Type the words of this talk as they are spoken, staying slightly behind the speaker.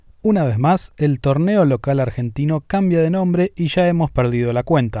Una vez más, el torneo local argentino cambia de nombre y ya hemos perdido la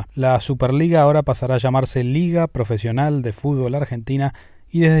cuenta. La Superliga ahora pasará a llamarse Liga Profesional de Fútbol Argentina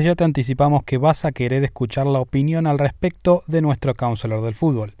y desde ya te anticipamos que vas a querer escuchar la opinión al respecto de nuestro counselor del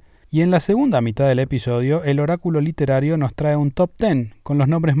fútbol. Y en la segunda mitad del episodio, el oráculo literario nos trae un top 10 con los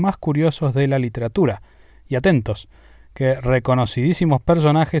nombres más curiosos de la literatura. Y atentos, que reconocidísimos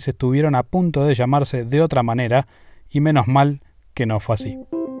personajes estuvieron a punto de llamarse de otra manera y menos mal que no fue así.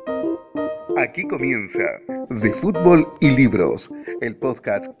 Aquí comienza De Fútbol y Libros, el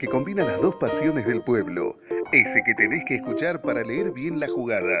podcast que combina las dos pasiones del pueblo, ese que tenés que escuchar para leer bien la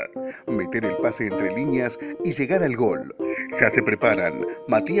jugada, meter el pase entre líneas y llegar al gol. Ya se preparan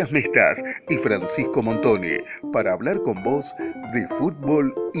Matías Mestas y Francisco Montone para hablar con vos de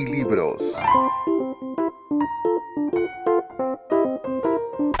fútbol y libros.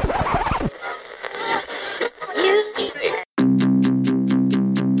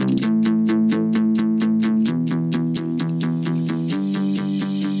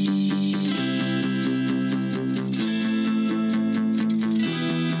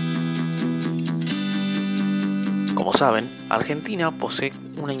 Como saben, Argentina posee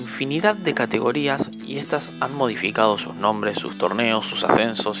una infinidad de categorías y estas han modificado sus nombres, sus torneos, sus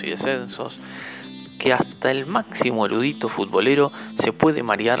ascensos y descensos, que hasta el máximo erudito futbolero se puede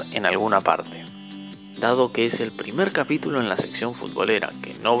marear en alguna parte. Dado que es el primer capítulo en la sección futbolera,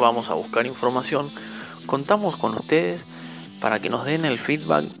 que no vamos a buscar información, contamos con ustedes para que nos den el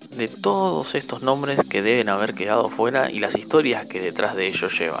feedback de todos estos nombres que deben haber quedado fuera y las historias que detrás de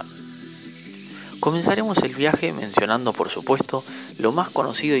ellos llevan. Comenzaremos el viaje mencionando, por supuesto, lo más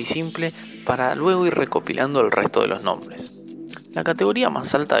conocido y simple para luego ir recopilando el resto de los nombres. La categoría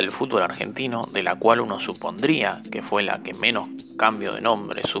más alta del fútbol argentino, de la cual uno supondría que fue la que menos cambio de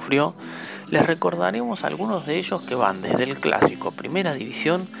nombre sufrió, les recordaremos algunos de ellos que van desde el clásico Primera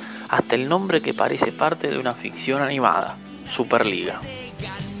División hasta el nombre que parece parte de una ficción animada, Superliga.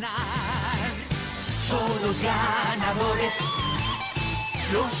 Son los ganadores,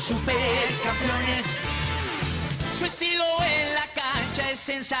 los supercampeones. Su estilo en la cancha es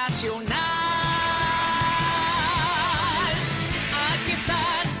sensacional. Aquí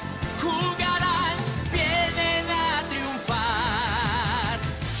están, jugarán, vienen a triunfar.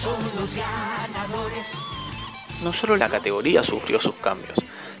 Son los ganadores. No solo la categoría sufrió sus cambios,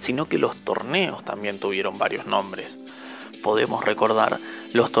 sino que los torneos también tuvieron varios nombres. Podemos recordar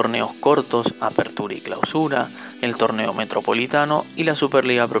los torneos cortos, Apertura y Clausura, el torneo metropolitano y la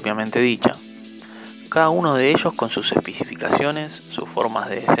Superliga propiamente dicha. Cada uno de ellos con sus especificaciones, sus formas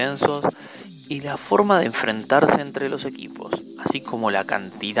de descensos y la forma de enfrentarse entre los equipos, así como la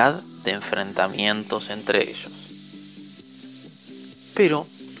cantidad de enfrentamientos entre ellos. Pero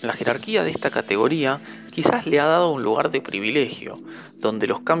la jerarquía de esta categoría quizás le ha dado un lugar de privilegio, donde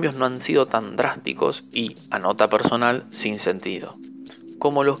los cambios no han sido tan drásticos y, a nota personal, sin sentido,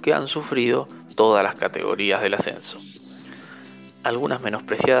 como los que han sufrido todas las categorías del ascenso. Algunas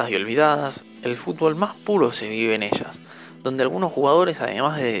menospreciadas y olvidadas, el fútbol más puro se vive en ellas, donde algunos jugadores,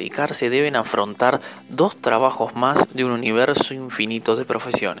 además de dedicarse, deben afrontar 2 trabajos más de un universo infinito de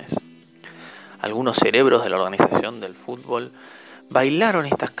profesiones. Algunos cerebros de la organización del fútbol bailaron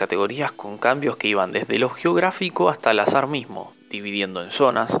estas categorías con cambios que iban desde lo geográfico hasta el azar mismo, dividiendo en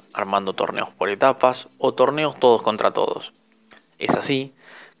zonas, armando torneos por etapas o torneos todos contra todos. Es así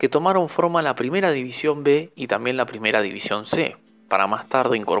que tomaron forma la Primera División B y también la Primera División C, para más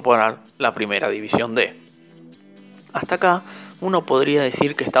tarde incorporar la Primera División D. Hasta acá uno podría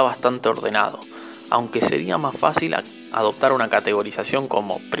decir que está bastante ordenado, aunque sería más fácil adoptar una categorización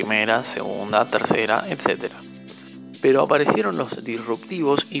como Primera, Segunda, Tercera, etc. Pero aparecieron los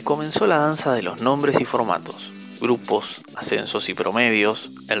disruptivos y comenzó la danza de los nombres y formatos, grupos, ascensos y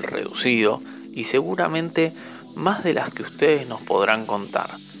promedios, el reducido y seguramente más de las que ustedes nos podrán contar.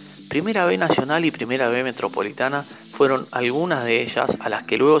 Primera B Nacional y Primera B Metropolitana fueron algunas de ellas a las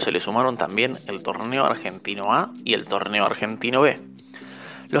que luego se le sumaron también el Torneo Argentino A y el Torneo Argentino B.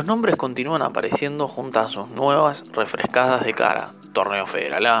 Los nombres continúan apareciendo junto a sus nuevas refrescadas de cara, Torneo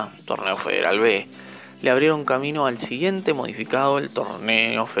Federal A, Torneo Federal B. Le abrieron camino al siguiente modificado, el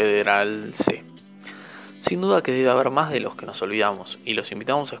Torneo Federal C. Sin duda que debe haber más de los que nos olvidamos, y los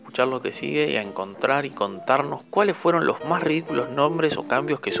invitamos a escuchar lo que sigue y a encontrar y contarnos cuáles fueron los más ridículos nombres o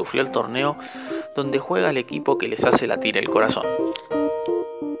cambios que sufrió el torneo donde juega el equipo que les hace latir el corazón.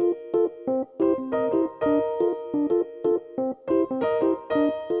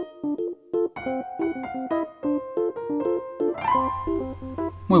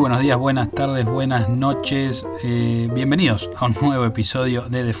 Muy buenos días, buenas tardes, buenas noches. Bienvenidos a un nuevo episodio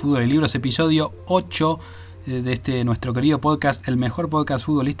de Fútbol y Libros, episodio 8 de este nuestro querido podcast, el mejor podcast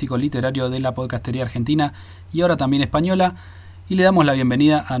futbolístico literario de la podcastería argentina y ahora también española. Y le damos la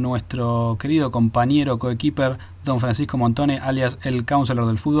bienvenida a nuestro querido compañero, coequiper, don Francisco Montone, alias el Counselor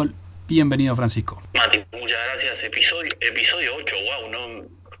del Fútbol. Bienvenido, Francisco. Mati, muchas gracias. Episodio 8, wow, ¿no?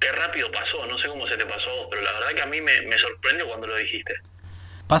 Qué rápido pasó, no sé cómo se te pasó a vos, pero la verdad que a mí me sorprendió cuando lo dijiste.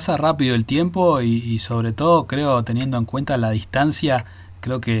 Pasa rápido el tiempo y sobre todo, creo, teniendo en cuenta la distancia,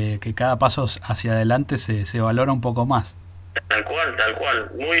 creo que cada paso hacia adelante se valora un poco más. Tal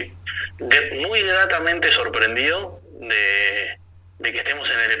cual. Muy gratamente sorprendido de que estemos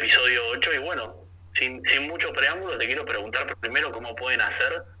en el episodio 8 y bueno, sin mucho preámbulo te quiero preguntar primero cómo pueden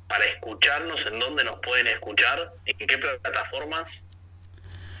hacer para escucharnos, en dónde nos pueden escuchar, en qué plataformas.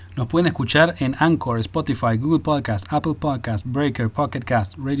 Nos pueden escuchar en Anchor, Spotify, Google Podcast, Apple Podcast, Breaker, Pocket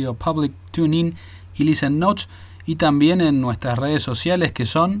Cast, Radio Public, TuneIn y Listen Notes, y también en nuestras redes sociales que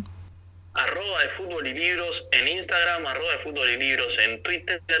son @de Fútbol y Libros en Instagram, @de Fútbol y Libros en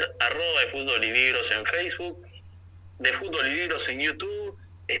Twitter, @de Fútbol y Libros en Facebook, de Fútbol y Libros en YouTube.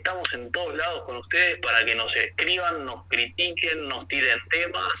 Estamos en todos lados con ustedes para que nos escriban, nos critiquen, nos tiren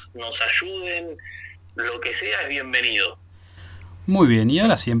temas, nos ayuden, lo que sea es bienvenido. Muy bien, y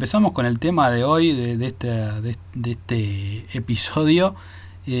ahora sí, empezamos con el tema de hoy, de este episodio,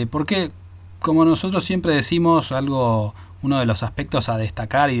 porque como nosotros siempre decimos, uno de los aspectos a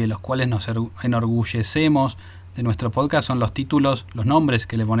destacar y de los cuales nos enorgullecemos de nuestro podcast son los títulos, los nombres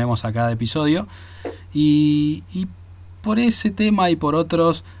que le ponemos a cada episodio, y por ese tema y por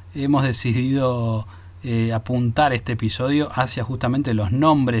otros hemos decidido apuntar este episodio hacia justamente los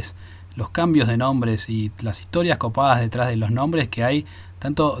nombres, los cambios de nombres y las historias copadas detrás de los nombres que hay,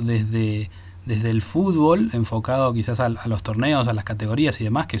 tanto desde el fútbol, enfocado quizás a los torneos, a las categorías y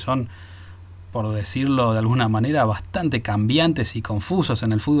demás, que son, por decirlo de alguna manera, bastante cambiantes y confusos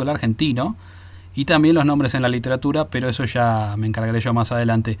en el fútbol argentino, y también los nombres en la literatura, pero eso ya me encargaré yo más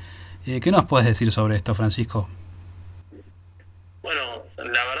adelante. ¿Qué nos puedes decir sobre esto, Francisco? Bueno,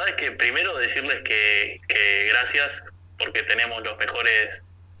 la verdad es que primero decirles que gracias porque tenemos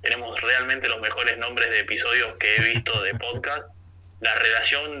realmente los mejores nombres de episodios que he visto de podcast. La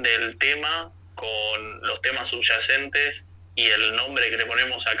relación del tema con los temas subyacentes y el nombre que le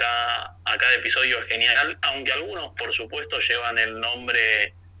ponemos a cada episodio es genial, aunque algunos por supuesto llevan el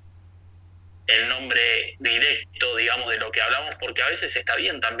nombre directo, digamos, de lo que hablamos, porque a veces está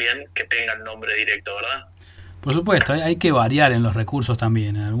bien también que tengan nombre directo, ¿verdad? Por supuesto, hay que variar en los recursos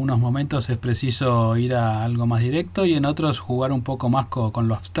también. En algunos momentos es preciso ir a algo más directo y en otros jugar un poco más con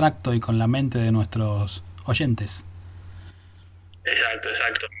lo abstracto y con la mente de nuestros oyentes. Exacto.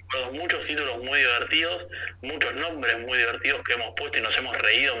 Muchos títulos muy divertidos, muchos nombres muy divertidos que hemos puesto y nos hemos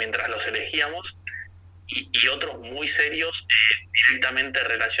reído mientras los elegíamos, y otros muy serios, directamente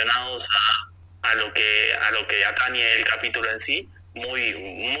relacionados a lo que atañe el capítulo en sí. Muy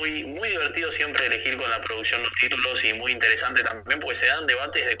divertido siempre elegir con la producción los títulos y muy interesante también porque se dan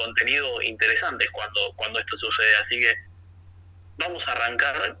debates de contenido interesantes cuando esto sucede, así que vamos a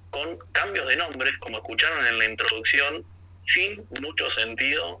arrancar con cambios de nombres, como escucharon en la introducción, sin mucho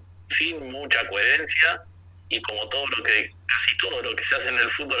sentido, sin mucha coherencia y como casi todo lo que se hace en el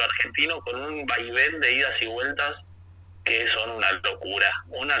fútbol argentino, con un vaivén de idas y vueltas que son una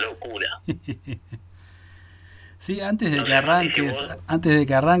locura. Sí, antes de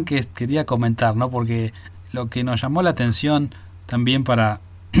que arranques quería comentar, ¿no? Porque lo que nos llamó la atención también para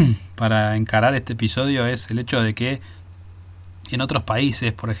encarar este episodio es el hecho de que en otros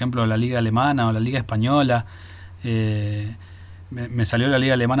países, por ejemplo la liga alemana o la liga española, me salió la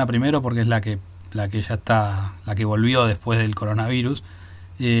liga alemana primero porque es la que ya está, la que volvió después del coronavirus,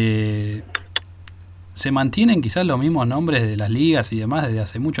 se mantienen quizás los mismos nombres de las ligas y demás desde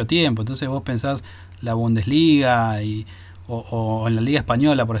hace mucho tiempo. Entonces vos pensás la Bundesliga o en la Liga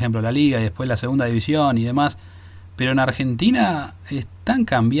Española, por ejemplo, la Liga y después la Segunda División y demás. Pero en Argentina es tan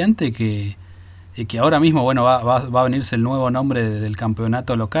cambiante que ahora mismo, bueno, va a venirse el nuevo nombre del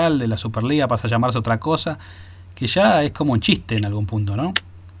campeonato local, de la Superliga, pasa a llamarse otra cosa, que ya es como un chiste en algún punto, ¿no?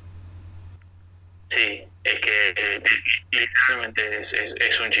 Sí, es que literalmente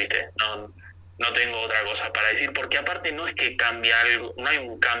es un chiste. No tengo otra cosa para decir, porque aparte no es que cambia algo, no hay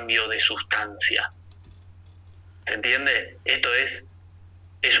un cambio de sustancia. ¿Se entiende? Esto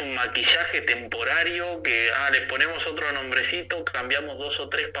es un maquillaje temporario que le ponemos otro nombrecito, cambiamos 2 o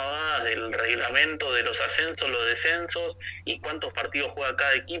 3 pavadas del reglamento de los ascensos, los descensos y cuántos partidos juega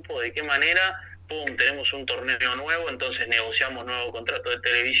cada equipo, de qué manera, pum, tenemos un torneo nuevo, entonces negociamos nuevo contrato de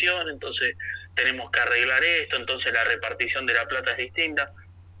televisión, entonces tenemos que arreglar esto, entonces la repartición de la plata es distinta.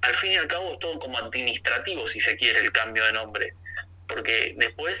 Al fin y al cabo es todo como administrativo, si se quiere, el cambio de nombre, porque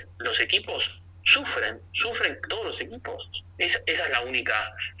después los equipos sufren todos los equipos. Esa es la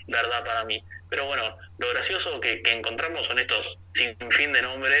única verdad para mí. Pero bueno, lo gracioso que encontramos son estos sinfín de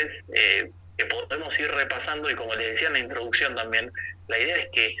nombres que podemos ir repasando, y como les decía en la introducción también, la idea es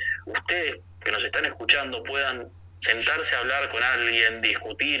que ustedes que nos están escuchando puedan sentarse a hablar con alguien,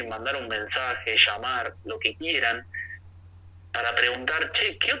 discutir, mandar un mensaje, llamar, lo que quieran, para preguntar,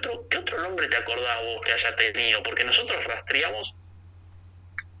 che, ¿qué otro nombre te acordás vos que haya tenido? Porque nosotros rastreamos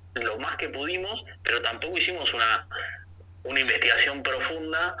lo más que pudimos, pero tampoco hicimos una investigación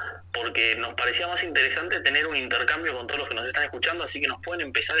profunda, porque nos parecía más interesante tener un intercambio con todos los que nos están escuchando, así que nos pueden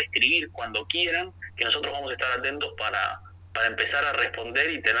empezar a escribir cuando quieran, que nosotros vamos a estar atentos para empezar a responder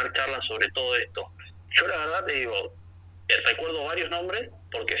y tener charlas sobre todo esto. Yo la verdad te digo, recuerdo varios nombres,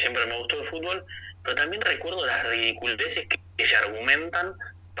 porque siempre me gustó el fútbol, pero también recuerdo las ridiculeces que se argumentan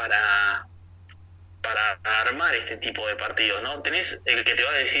para armar este tipo de partidos, ¿no? Tenés el que te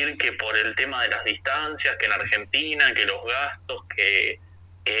va a decir que por el tema de las distancias, que en Argentina, que los gastos, que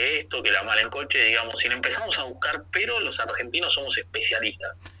esto, que la mala en coche, digamos, si le empezamos a buscar, pero los argentinos somos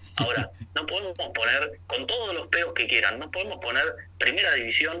especialistas. Ahora, no podemos poner, con todos los peos que quieran, no podemos poner primera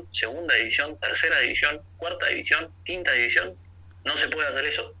división, segunda división, tercera división, cuarta división, quinta división. No se puede hacer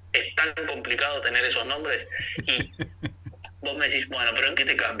eso. Es tan complicado tener esos nombres, y vos me decís, bueno, pero ¿en qué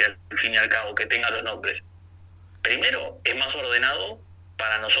te cambia al fin y al cabo que tenga los nombres? Primero, es más ordenado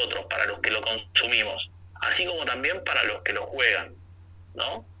para nosotros, para los que lo consumimos, así como también para los que lo juegan,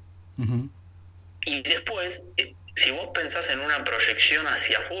 ¿no? Uh-huh. Y después, si vos pensás en una proyección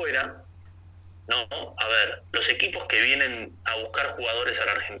hacia afuera, no, a ver, los equipos que vienen a buscar jugadores a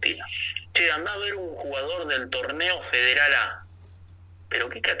la Argentina, che, andá a ver un jugador del torneo Federal A. ¿Pero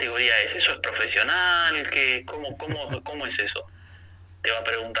qué categoría es? ¿Eso es profesional? ¿Cómo es eso? Te va a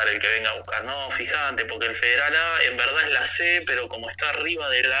preguntar el que venga a buscar. No, fíjate, porque el Federal A en verdad es la C, pero como está arriba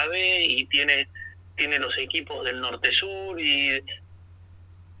de la B y tiene los equipos del norte-sur, y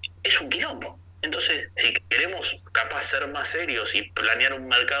es un quilombo. Entonces, si queremos capaz ser más serios y planear un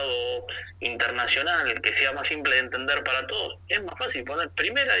mercado internacional que sea más simple de entender para todos, es más fácil poner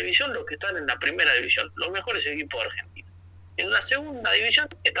primera división los que están en la primera división, los mejores equipos de Argentina. En la segunda división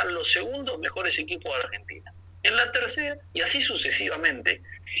están los segundos mejores equipos de Argentina. En la tercera, y así sucesivamente.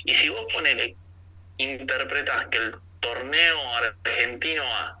 Y si vos interpretás que el torneo argentino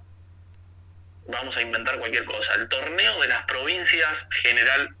A, vamos a inventar cualquier cosa, el torneo de las provincias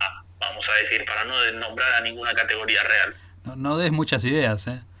general A, vamos a decir, para no nombrar a ninguna categoría real. No des muchas ideas,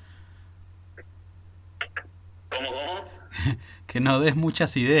 ¿eh? ¿Cómo? Que no des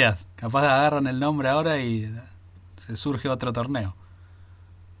muchas ideas. Capaz agarran el nombre ahora y se surge otro torneo.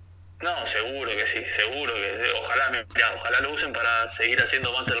 No, seguro que sí. Ojalá lo usen para seguir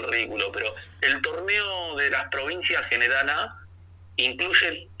haciendo más el ridículo, pero el torneo de las provincias general A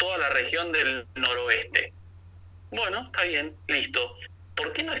incluye toda la región del noroeste. Bueno, está bien, listo.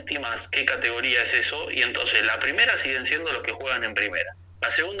 ¿Por qué no estimas qué categoría es eso? Y entonces la primera siguen siendo los que juegan en primera,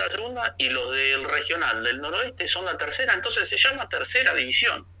 la segunda, y los del regional del noroeste son la tercera, entonces se llama tercera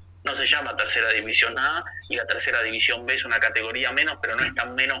división. No se llama tercera división A, y la tercera división B es una categoría menos, pero no es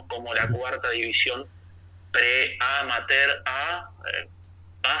tan menos como la cuarta división pre-A, amateur A,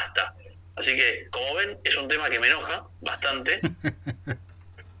 basta. Así que, como ven, es un tema que me enoja bastante,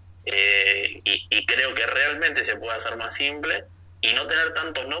 y creo que realmente se puede hacer más simple y no tener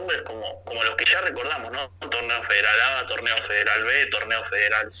tantos nombres como los que ya recordamos, ¿no? Torneo Federal A, Torneo Federal B, Torneo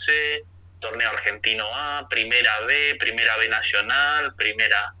Federal C, Torneo Argentino A, Primera B Nacional,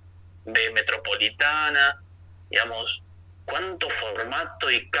 Primera B Metropolitana, digamos, cuánto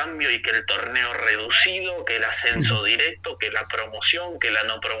formato y cambio, y que el torneo reducido, que el ascenso directo, que la promoción, que la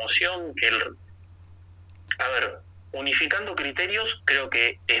no promoción, A ver, unificando criterios creo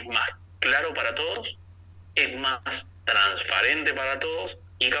que es más claro para todos, es más transparente para todos,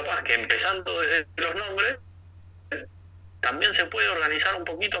 y capaz que empezando desde los nombres también se puede organizar un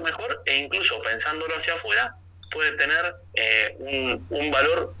poquito mejor, e incluso pensándolo hacia afuera puede tener un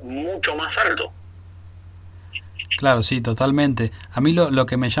valor mucho más alto. Claro, sí, totalmente. A mí lo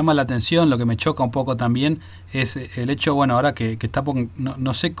que me llama la atención, lo que me choca un poco también, es el hecho, bueno, ahora que está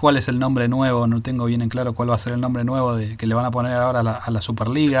no sé cuál es el nombre nuevo, no tengo bien en claro cuál va a ser el nombre nuevo que le van a poner ahora a la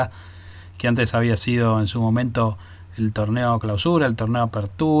Superliga, que antes había sido en su momento el torneo clausura, el torneo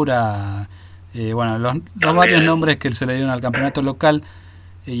apertura, bueno, los varios nombres que se le dieron al campeonato local,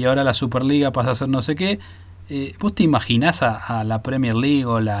 y ahora la Superliga pasa a ser no sé qué. ¿Vos te imaginás a la Premier League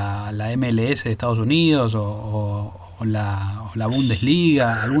o la MLS de Estados Unidos o la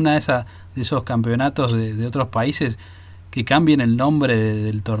Bundesliga, alguna de esos campeonatos de otros países, que cambien el nombre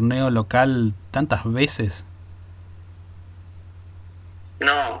del torneo local tantas veces?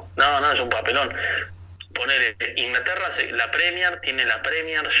 No, es un papelón. Ponele, Inglaterra, la Premier tiene la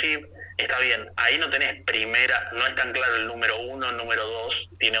Premiership, está bien, ahí no tenés primera, no es tan claro el número 1, el número 2,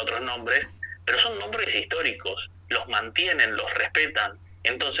 tiene otros nombres, pero son nombres históricos, los mantienen, los respetan,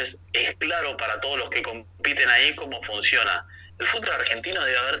 entonces es claro para todos los que compiten ahí cómo funciona. El fútbol argentino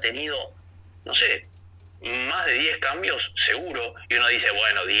debe haber tenido, no sé, más de 10 cambios seguro, y uno dice,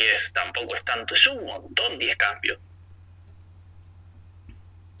 bueno, 10 tampoco es tanto, es un montón 10 cambios.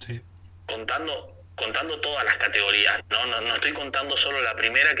 Sí. Contando todas las categorías, no estoy contando solo la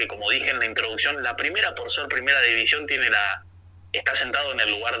primera, que como dije en la introducción, la primera, por ser primera división, está sentado en el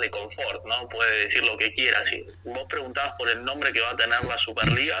lugar de confort, ¿no? Puede decir lo que quiera. Si vos preguntabas por el nombre que va a tener la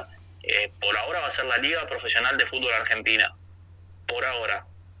Superliga, por ahora va a ser la Liga Profesional de Fútbol Argentina, por ahora.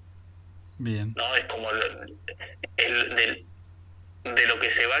 Bien. No, es como de lo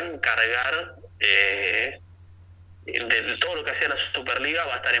que se va a encargar, de todo lo que hacía la Superliga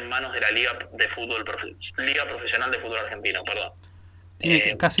va a estar en manos de la Liga Profesional de Fútbol Argentino, perdón.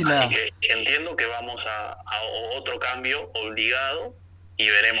 Tiene casi la... Así que entiendo que vamos a otro cambio obligado y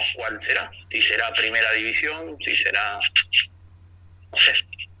veremos cuál será. Si será primera división, si será... no sé.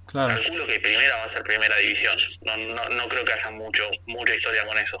 Claro. Calculo que primera va a ser primera división. No creo que haya mucha historia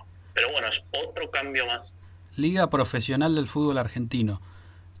con eso. Pero bueno, es otro cambio más. Liga Profesional del Fútbol Argentino.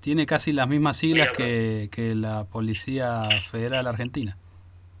 Tiene casi las mismas siglas que la Policía Federal Argentina.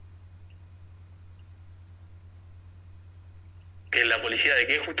 ¿Que la policía de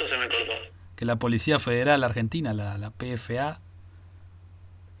qué? Justo se me cortó. Que la Policía Federal Argentina, la PFA.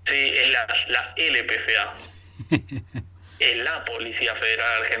 Sí, es la LPFA. Es la Policía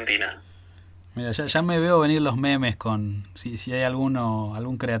Federal Argentina. Mira, ya me veo venir los memes con... Si hay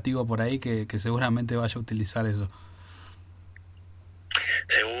algún creativo por ahí que seguramente vaya a utilizar eso.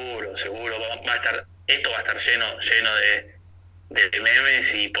 Seguro, esto va a estar lleno de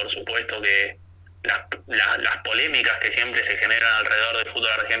memes, y por supuesto que las polémicas que siempre se generan alrededor del fútbol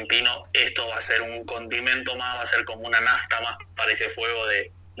argentino, esto va a ser un condimento más, va a ser como una nafta más para ese fuego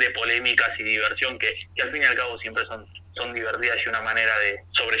de polémicas y diversión que al fin y al cabo siempre son divertidas, y una manera de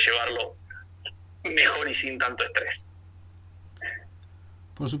sobrellevarlo mejor y sin tanto estrés.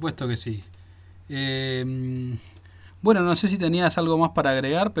 Por supuesto que sí. Bueno, no sé si tenías algo más para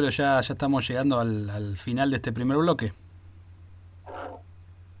agregar, pero ya estamos llegando al final de este primer bloque.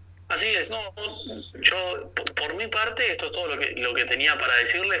 Así es, yo por mi parte esto es todo lo que tenía para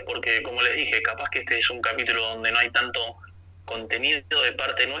decirles, porque como les dije, capaz que este es un capítulo donde no hay tanto contenido de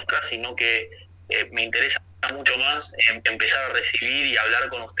parte nuestra, sino que me interesa mucho más empezar a recibir y hablar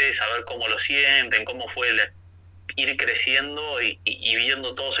con ustedes, saber cómo lo sienten, cómo fue ir creciendo y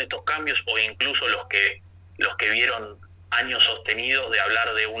viendo todos estos cambios, o incluso los que vieron años sostenidos de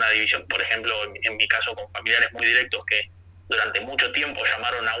hablar de una división, por ejemplo, en mi caso con familiares muy directos que durante mucho tiempo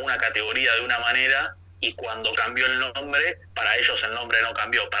llamaron a una categoría de una manera, y cuando cambió el nombre, para ellos el nombre no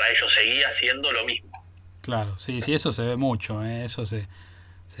cambió, para ellos seguía siendo lo mismo. Claro, sí, eso se ve mucho, eso se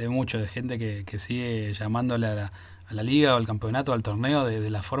ve mucho de gente que sigue llamándole a la liga o al campeonato, al torneo, de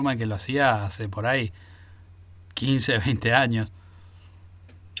la forma en que lo hacía hace por ahí 15, 20 años.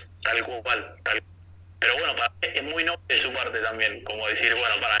 Tal cual. Pero bueno, es muy noble de su parte también, como decir,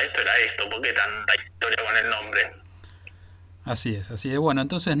 bueno, para esto era esto, ¿por qué tanta historia con el nombre? Así es. Bueno,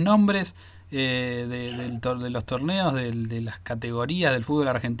 entonces nombres de los torneos, de las categorías del fútbol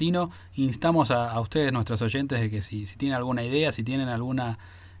argentino. Instamos a ustedes, nuestros oyentes, de que si tienen alguna idea, si tienen alguna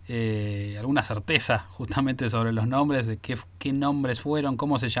certeza justamente sobre los nombres, de qué nombres fueron,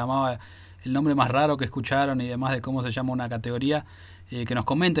 cómo se llamaba el nombre más raro que escucharon y demás, de cómo se llama una categoría, que nos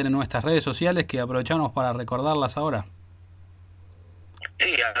comenten en nuestras redes sociales, que aprovechamos para recordarlas ahora. Sí,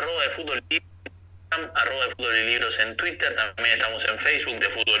 @de Fútbol y Libros en Twitter, también estamos en Facebook de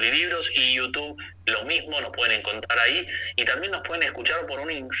Fútbol y Libros, y YouTube lo mismo, nos pueden encontrar ahí, y también nos pueden escuchar por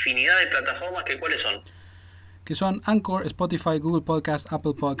una infinidad de plataformas. ¿Cuáles son? Que son Anchor, Spotify, Google Podcast,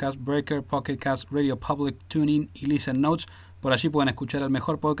 Apple Podcast, Breaker, Pocket Cast, Radio Public, TuneIn y Listen Notes. Por allí pueden escuchar el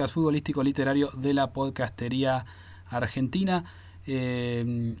mejor podcast futbolístico literario de la podcastería argentina.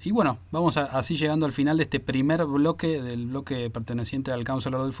 Y bueno, vamos así llegando al final de este primer bloque, del bloque perteneciente al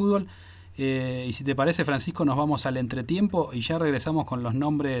Counselor del Fútbol. Y si te parece, Francisco, nos vamos al entretiempo y ya regresamos con los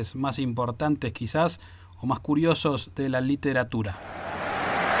nombres más importantes quizás, o más curiosos de la literatura.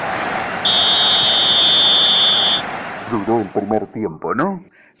 Duró el primer tiempo, ¿no?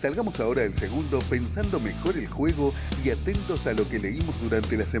 Salgamos ahora del segundo pensando mejor el juego y atentos a lo que leímos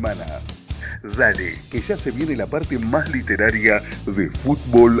durante la semana. Dale, que ya se viene la parte más literaria de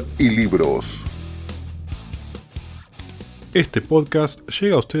Fútbol y Libros. Este podcast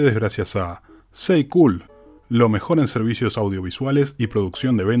llega a ustedes gracias a Say Cool, lo mejor en servicios audiovisuales y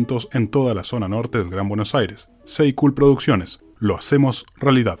producción de eventos en toda la zona norte del Gran Buenos Aires. Cool Producciones, lo hacemos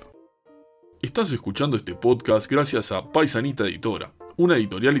realidad. Estás escuchando este podcast gracias a Paisanita Editora, una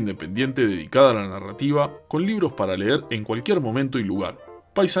editorial independiente dedicada a la narrativa, con libros para leer en cualquier momento y lugar.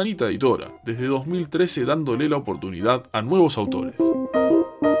 Paisanita Editora, desde 2013 dándole la oportunidad a nuevos autores.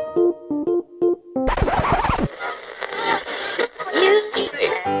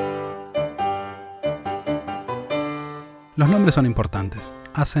 Los nombres son importantes,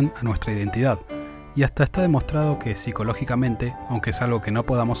 hacen a nuestra identidad, y hasta está demostrado que psicológicamente, aunque es algo que no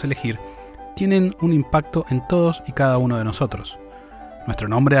podamos elegir, tienen un impacto en todos y cada uno de nosotros. Nuestro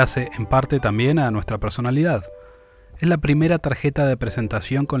nombre hace, en parte, también a nuestra personalidad. Es la primera tarjeta de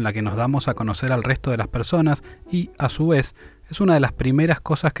presentación con la que nos damos a conocer al resto de las personas y, a su vez, es una de las primeras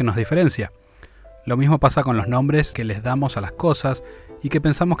cosas que nos diferencia. Lo mismo pasa con los nombres que les damos a las cosas y que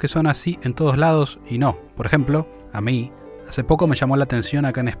pensamos que son así en todos lados y no. Por ejemplo, a mí, hace poco me llamó la atención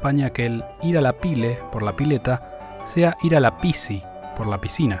acá en España que el ir a la pile, por la pileta, sea ir a la pisci, por la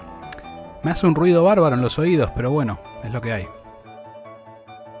piscina. Me hace un ruido bárbaro en los oídos, pero bueno, es lo que hay.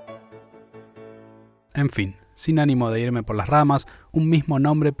 En fin, sin ánimo de irme por las ramas, un mismo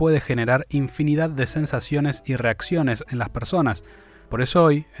nombre puede generar infinidad de sensaciones y reacciones en las personas. Por eso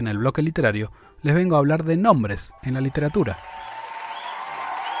hoy, en el bloque literario, les vengo a hablar de nombres en la literatura.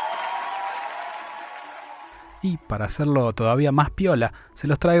 Y para hacerlo todavía más piola, se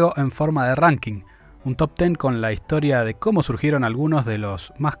los traigo en forma de ranking, un top 10 con la historia de cómo surgieron algunos de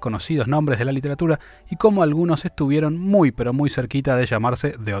los más conocidos nombres de la literatura y cómo algunos estuvieron muy pero muy cerquita de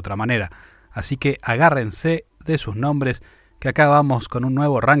llamarse de otra manera. Así que agárrense de sus nombres, que acá vamos con un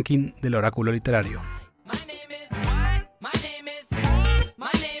nuevo ranking del oráculo literario.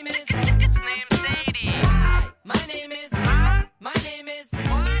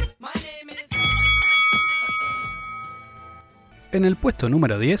 En el puesto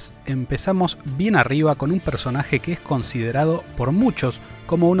número 10 empezamos bien arriba con un personaje que es considerado por muchos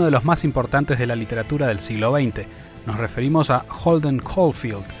como uno de los más importantes de la literatura del siglo XX. Nos referimos a Holden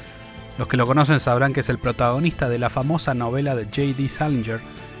Caulfield. Los que lo conocen sabrán que es el protagonista de la famosa novela de J.D. Salinger,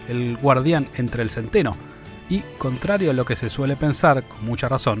 El guardián entre el centeno. Y, contrario a lo que se suele pensar, con mucha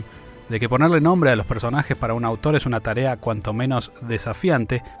razón, de que ponerle nombre a los personajes para un autor es una tarea cuanto menos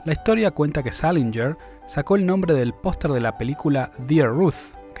desafiante, la historia cuenta que Salinger sacó el nombre del póster de la película Dear Ruth,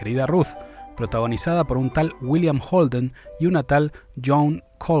 Querida Ruth, protagonizada por un tal William Holden y una tal Joan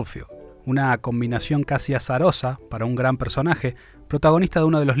Caulfield. Una combinación casi azarosa para un gran personaje, protagonista de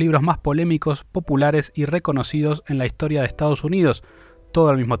uno de los libros más polémicos, populares y reconocidos en la historia de Estados Unidos, todo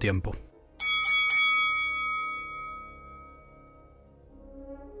al mismo tiempo.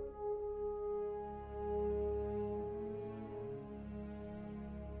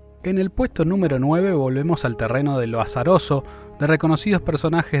 En el puesto número 9 volvemos al terreno de lo azaroso, de reconocidos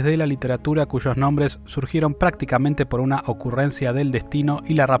personajes de la literatura cuyos nombres surgieron prácticamente por una ocurrencia del destino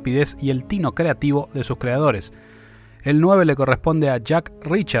y la rapidez y el tino creativo de sus creadores. El 9 le corresponde a Jack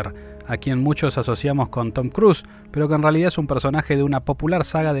Reacher, a quien muchos asociamos con Tom Cruise, pero que en realidad es un personaje de una popular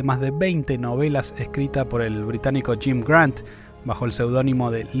saga de más de 20 novelas escrita por el británico Jim Grant bajo el seudónimo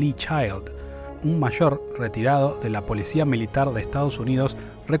de Lee Child. Un mayor retirado de la Policía Militar de Estados Unidos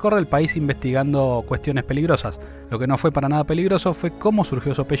recorre el país investigando cuestiones peligrosas. Lo que no fue para nada peligroso fue cómo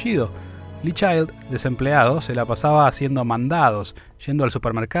surgió su apellido. Lee Child, desempleado, se la pasaba haciendo mandados, yendo al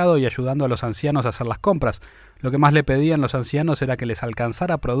supermercado y ayudando a los ancianos a hacer las compras. Lo que más le pedían los ancianos era que les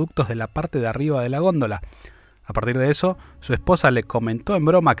alcanzara productos de la parte de arriba de la góndola. A partir de eso, su esposa le comentó en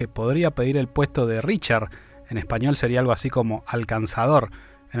broma que podría pedir el puesto de Richard, en español sería algo así como alcanzador,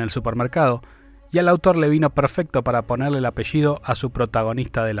 en el supermercado, y al autor le vino perfecto para ponerle el apellido a su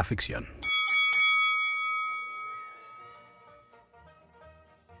protagonista de la ficción.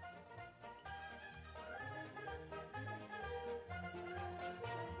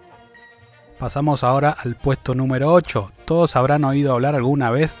 Pasamos ahora al puesto número 8. Todos habrán oído hablar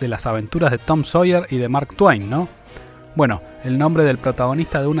alguna vez de las aventuras de Tom Sawyer y de Mark Twain, ¿no? Bueno, el nombre del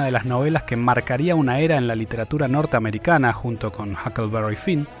protagonista de una de las novelas que marcaría una era en la literatura norteamericana junto con Huckleberry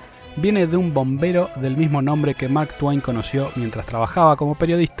Finn viene de un bombero del mismo nombre que Mark Twain conoció mientras trabajaba como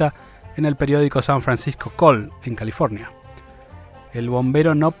periodista en el periódico San Francisco Call, en California. El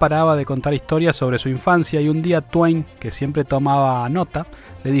bombero no paraba de contar historias sobre su infancia y un día Twain, que siempre tomaba nota,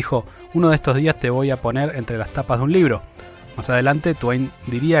 le dijo: «Uno de estos días te voy a poner entre las tapas de un libro». Más adelante, Twain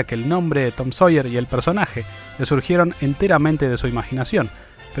diría que el nombre de Tom Sawyer y el personaje le surgieron enteramente de su imaginación.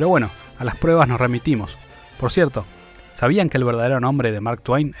 Pero bueno, a las pruebas nos remitimos. Por cierto, ¿sabían que el verdadero nombre de Mark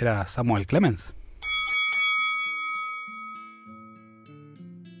Twain era Samuel Clemens?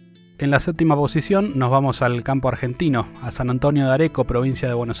 En la séptima posición nos vamos al campo argentino, a San Antonio de Areco, provincia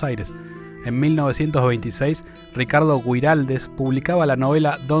de Buenos Aires. En 1926, Ricardo Guiraldes publicaba la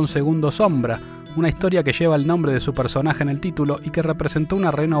novela Don Segundo Sombra, una historia que lleva el nombre de su personaje en el título y que representó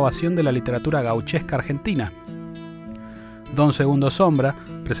una renovación de la literatura gauchesca argentina. Don Segundo Sombra,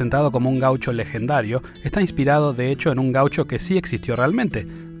 presentado como un gaucho legendario, está inspirado de hecho en un gaucho que sí existió realmente,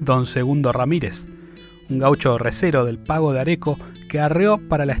 Don Segundo Ramírez, un gaucho recero del Pago de Areco que arreó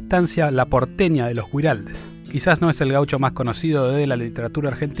para la estancia La Porteña de los Guiraldes. Quizás no es el gaucho más conocido de la literatura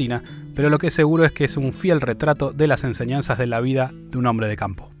argentina, pero lo que es seguro es que es un fiel retrato de las enseñanzas de la vida de un hombre de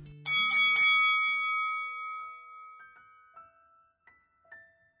campo.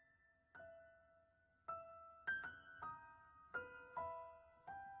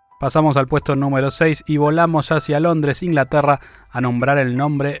 Pasamos al puesto número 6 y volamos hacia Londres, Inglaterra, a nombrar el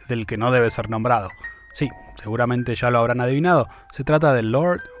nombre del que no debe ser nombrado. Sí, seguramente ya lo habrán adivinado, se trata de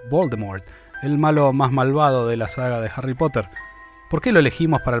Lord Voldemort, el malo más malvado de la saga de Harry Potter. ¿Por qué lo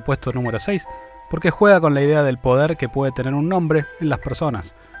elegimos para el puesto número 6? Porque juega con la idea del poder que puede tener un nombre en las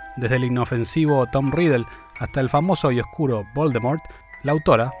personas. Desde el inofensivo Tom Riddle hasta el famoso y oscuro Voldemort, la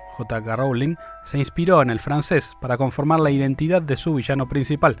autora, J.K. Rowling, se inspiró en el francés para conformar la identidad de su villano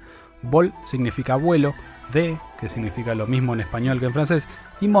principal. Vol significa vuelo, de, que significa lo mismo en español que en francés,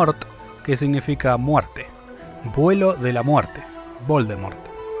 y mort, que significa muerte. Vuelo de la muerte, Voldemort.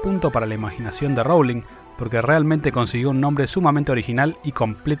 Punto para la imaginación de Rowling, porque realmente consiguió un nombre sumamente original y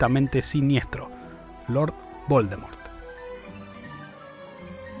completamente siniestro, Lord Voldemort.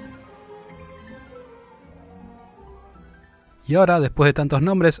 Y ahora, después de tantos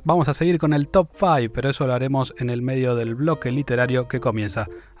nombres, vamos a seguir con el Top 5, pero eso lo haremos en el medio del bloque literario que comienza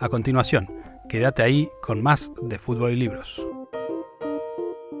a continuación. Quédate ahí con más de Fútbol y Libros.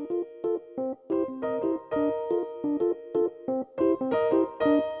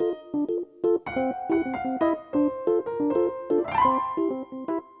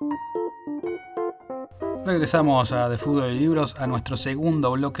 Regresamos a De Fútbol y Libros, a nuestro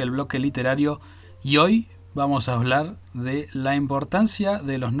segundo bloque, el bloque literario, y hoy vamos a hablar de la importancia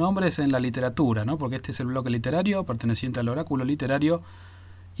de los nombres en la literatura, ¿no? Porque este es el bloque literario perteneciente al oráculo literario,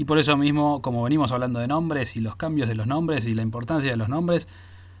 y por eso mismo, como venimos hablando de nombres y los cambios de los nombres y la importancia de los nombres,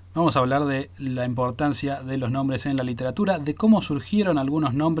 vamos a hablar de la importancia de los nombres en la literatura, de cómo surgieron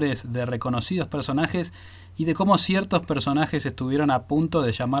algunos nombres de reconocidos personajes y de cómo ciertos personajes estuvieron a punto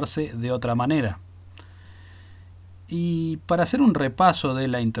de llamarse de otra manera. Y para hacer un repaso de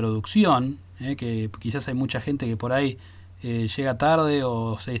la introducción, que quizás hay mucha gente que por ahí llega tarde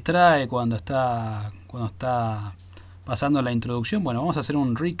o se distrae cuando está pasando la introducción, bueno, vamos a hacer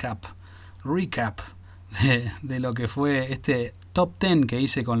un recap de lo que fue este top 10 que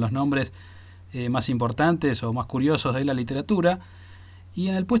hice con los nombres más importantes o más curiosos de la literatura. Y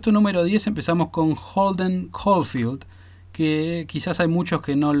en el puesto número 10 empezamos con Holden Caulfield, que quizás hay muchos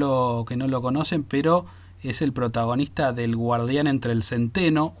que no lo conocen, pero es el protagonista del Guardián entre el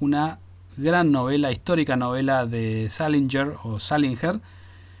Centeno, una gran novela, histórica novela de Salinger,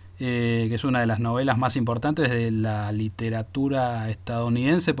 que es una de las novelas más importantes de la literatura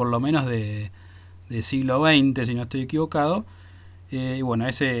estadounidense, por lo menos de siglo XX, si no estoy equivocado. Y bueno,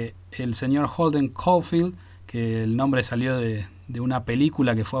 el señor Holden Caulfield, que el nombre salió de una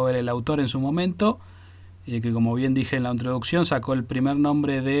película que fue a ver el autor en su momento, que como bien dije en la introducción, sacó el primer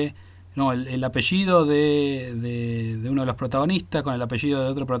nombre el apellido de uno de los protagonistas con el apellido de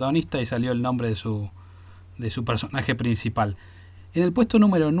otro protagonista y salió el nombre de su personaje principal. En el puesto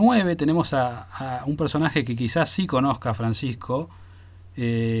número 9 tenemos a un personaje que quizás sí conozca Francisco,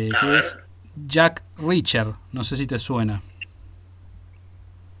 que es Jack Reacher. No sé si te suena.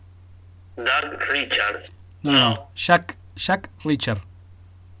 Dark Richards. No. Jack Reacher.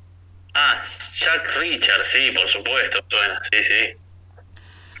 Ah, Jack Reacher, sí, por supuesto, suena, sí.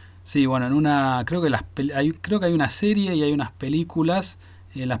 Sí, bueno, creo que hay una serie y hay unas películas.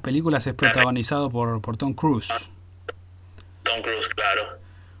 En las películas es protagonizado por Tom Cruise. Tom Cruise, claro.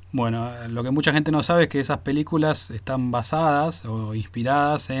 Bueno, lo que mucha gente no sabe es que esas películas están basadas o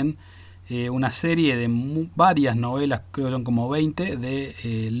inspiradas en una serie de varias novelas, creo que son como 20,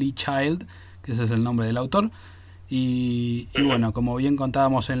 de Lee Child, que ese es el nombre del autor. Y bueno, como bien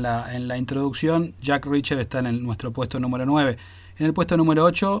contábamos en la introducción, Jack Reacher está en nuestro puesto número 9. En el puesto número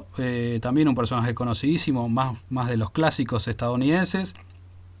 8, también un personaje conocidísimo, más de los clásicos estadounidenses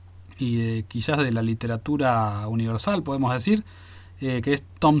y quizás de la literatura universal, podemos decir, que es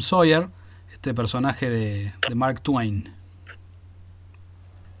Tom Sawyer, este personaje de Mark Twain.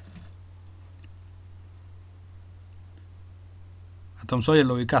 A Tom Sawyer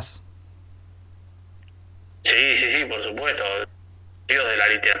lo ubicás. Sí, por supuesto. de la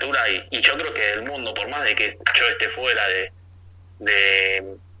literatura y yo creo que del mundo, por más de que yo esté fuera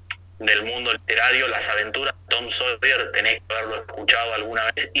del mundo literario, las aventuras de Tom Sawyer tenés que haberlo escuchado alguna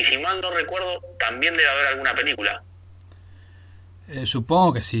vez, y si mal no recuerdo también debe haber alguna película.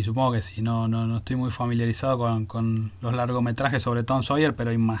 Supongo que sí. No estoy muy familiarizado con los largometrajes sobre Tom Sawyer,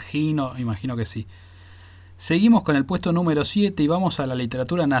 pero imagino que sí. Seguimos con el puesto número 7 y vamos a la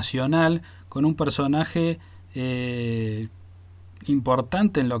literatura nacional con un personaje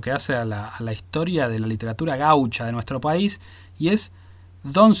importante en lo que hace a la historia de la literatura gaucha de nuestro país, y es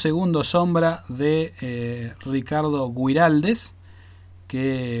Don Segundo Sombra de Ricardo Guiraldes,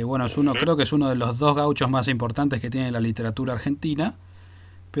 que bueno, creo que es uno de los dos gauchos más importantes que tiene la literatura argentina,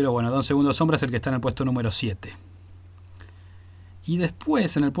 pero bueno, Don Segundo Sombra es el que está en el puesto número 7. Y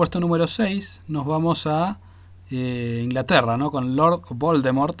después, en el puesto número 6, nos vamos a Inglaterra, ¿no? Con Lord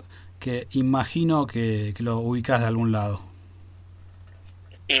Voldemort, que imagino que lo ubicás de algún lado.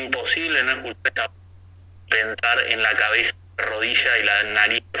 Imposible no escuchar pensar en la cabeza, rodilla y la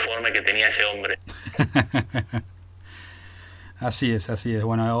nariz deforme que tenía ese hombre. Así es.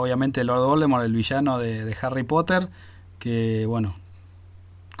 Bueno, obviamente Lord Voldemort, el villano de Harry Potter, que bueno,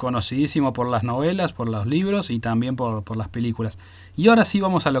 conocidísimo por las novelas, por los libros y también por las películas. Y ahora sí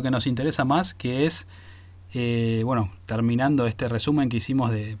vamos a lo que nos interesa más, que es, bueno, terminando este resumen que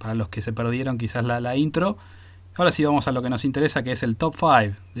hicimos para los que se perdieron quizás la intro, ahora sí vamos a lo que nos interesa, que es el top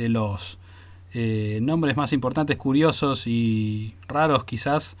 5 de los nombres más importantes, curiosos y raros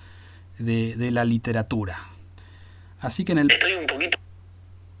quizás de la literatura. Así que estoy un poquito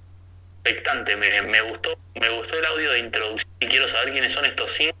expectante, me gustó el audio de introducción y quiero saber quiénes son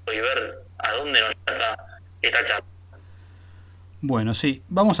estos 5 y ver a dónde nos lleva esta charla. Bueno, sí,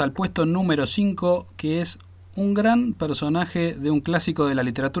 vamos al puesto número 5, que es un gran personaje de un clásico de la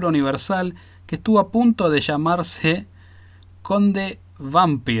literatura universal que estuvo a punto de llamarse Conde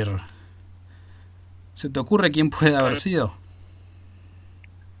Vampir. ¿Se te ocurre quién puede haber sido?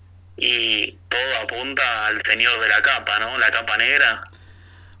 Y todo apunta al señor de la capa, ¿no? La capa negra.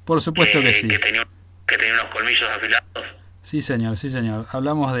 Por supuesto que sí. Que tenía unos colmillos afilados. Sí, señor.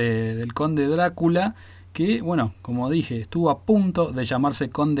 Hablamos del Conde Drácula, que, bueno, como dije, estuvo a punto de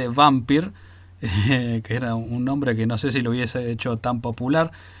llamarse Conde Vampir, que era un nombre que no sé si lo hubiese hecho tan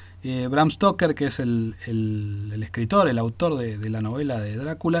popular. Bram Stoker, que es el escritor, el autor de la novela de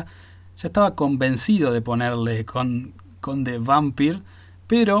Drácula, ya estaba convencido de ponerle Conde Vampir,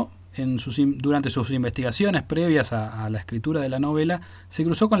 pero durante sus investigaciones previas a la escritura de la novela, se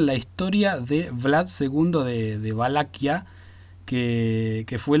cruzó con la historia de Vlad II de Valaquia,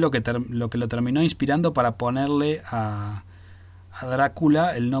 que fue lo que lo terminó inspirando para ponerle a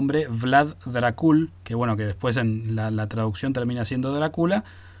Drácula el nombre Vlad Dracul, que bueno, que después en la traducción termina siendo Drácula,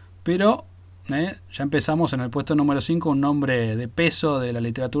 pero ya empezamos en el puesto número 5, un nombre de peso de la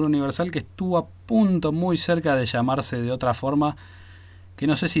literatura universal que estuvo a punto, muy cerca de llamarse de otra forma, que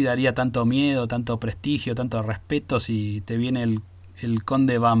no sé si daría tanto miedo, tanto prestigio, tanto respeto si te viene el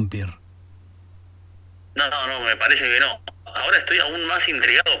Conde Vampir. No, me parece que no. Ahora estoy aún más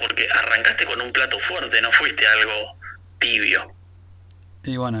intrigado porque arrancaste con un plato fuerte, no fuiste algo tibio.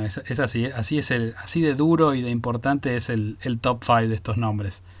 Y bueno, es así, así de duro y de importante es el top 5 de estos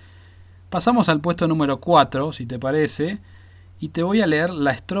nombres. Pasamos al puesto número 4, si te parece, y te voy a leer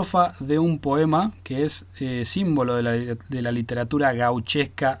la estrofa de un poema que es símbolo de la literatura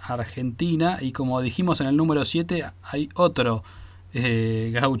gauchesca argentina, y como dijimos en el número 7, hay otro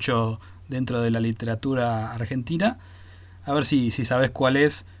gaucho dentro de la literatura argentina. A ver si sabes cuál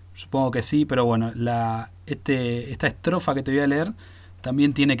es, supongo que sí, pero bueno, esta estrofa que te voy a leer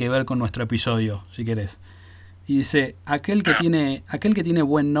también tiene que ver con nuestro episodio, si querés. Y dice: aquel que tiene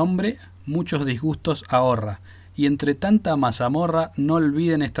buen nombre, muchos disgustos ahorra, y entre tanta mazamorra no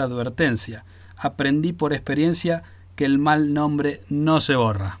olviden esta advertencia. Aprendí por experiencia que el mal nombre no se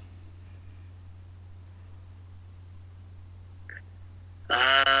borra.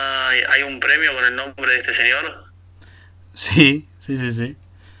 ¿Hay un premio con el nombre de este señor? Sí. Sí,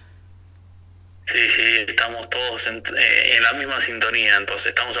 estamos todos en la misma sintonía, entonces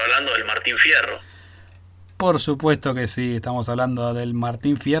estamos hablando del Martín Fierro. Por supuesto que sí, estamos hablando del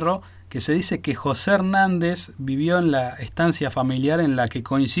Martín Fierro, que se dice que José Hernández vivió en la estancia familiar en la que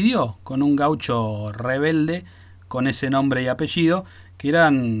coincidió con un gaucho rebelde con ese nombre y apellido, que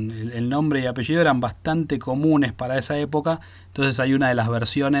el nombre y apellido eran bastante comunes para esa época. Entonces hay una de las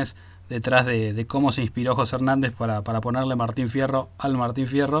versiones detrás de cómo se inspiró José Hernández para ponerle Martín Fierro al Martín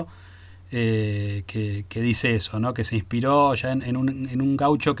Fierro, que dice eso, ¿no? Que se inspiró ya en un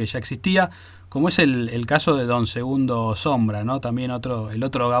gaucho que ya existía, como es el caso de Don Segundo Sombra, ¿no? También el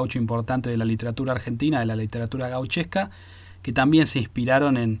otro gaucho importante de la literatura argentina, de la literatura gauchesca, que también se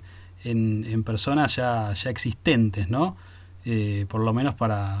inspiraron en personas ya existentes, ¿no? Por lo menos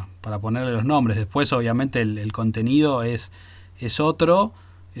para ponerle los nombres. Después obviamente el contenido es otro,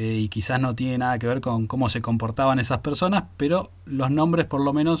 y quizás no tiene nada que ver con cómo se comportaban esas personas, pero los nombres por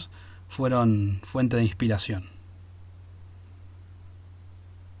lo menos fueron fuente de inspiración.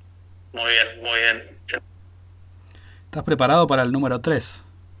 Muy bien, muy bien. ¿Estás preparado para el número 3?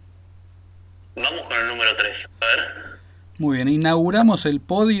 Vamos con el número 3. A ver. Muy bien, inauguramos el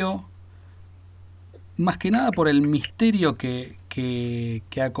podio más que nada por el misterio que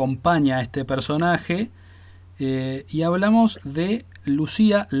acompaña a este personaje, y hablamos de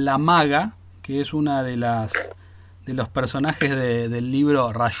Lucía la Maga, que es una de los personajes del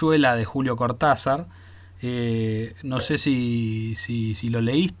libro Rayuela de Julio Cortázar. No sé si lo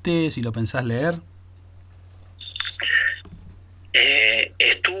leíste, si lo pensás leer.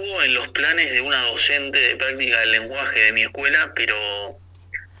 Estuvo en los planes de una docente de práctica del lenguaje de mi escuela, pero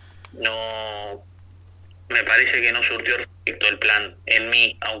no, me parece que no surtió efecto el plan, en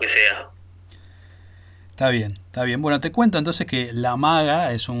mí, aunque sea. Está bien. Bueno, te cuento entonces que la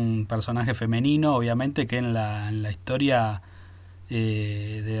Maga es un personaje femenino, obviamente, que en la historia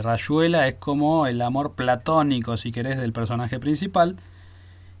de Rayuela es como el amor platónico, si querés, del personaje principal.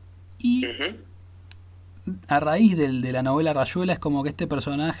 Y a raíz de la novela Rayuela es como que este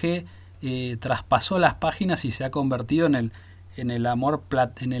personaje traspasó las páginas y se ha convertido en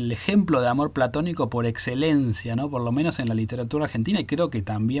el ejemplo de amor platónico por excelencia, ¿no? Por lo menos en la literatura argentina y creo que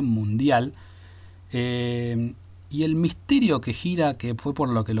también mundial. Y el misterio que gira, que fue por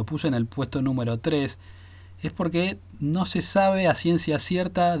lo que lo puse en el puesto número 3, es porque no se sabe a ciencia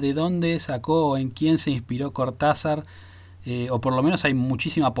cierta de dónde sacó o en quién se inspiró Cortázar, o por lo menos hay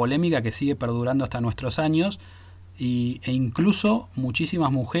muchísima polémica que sigue perdurando hasta nuestros años, e incluso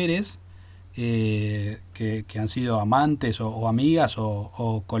muchísimas mujeres que han sido amantes o amigas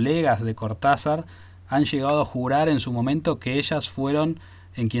o colegas de Cortázar han llegado a jurar en su momento que ellas fueron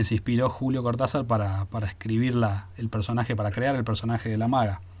en quien se inspiró Julio Cortázar para escribir el personaje, para crear el personaje de la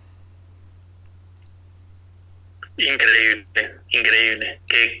Maga. Increíble.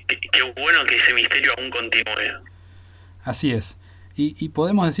 Qué bueno que ese misterio aún continúe. Así es. Y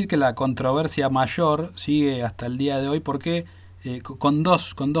podemos decir que la controversia mayor sigue hasta el día de hoy porque con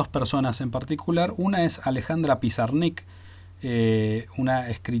dos personas en particular. Una es Alejandra Pizarnik, una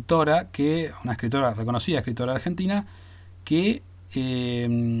reconocida escritora argentina, que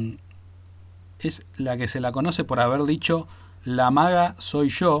es la que se la conoce por haber dicho "la maga soy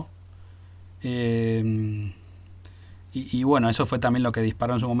yo", y bueno, eso fue también lo que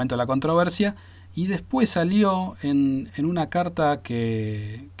disparó en su momento la controversia. Y después salió en una carta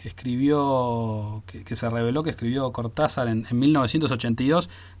que escribió, que se reveló que escribió Cortázar en 1982,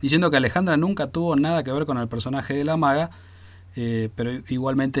 diciendo que Alejandra nunca tuvo nada que ver con el personaje de la Maga, pero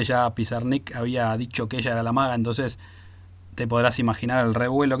igualmente ya Pizarnik había dicho que ella era la Maga, entonces te podrás imaginar el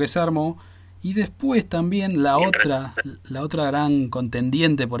revuelo que se armó. Y después también la otra gran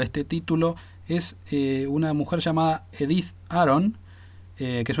contendiente por este título es una mujer llamada Edith Aron,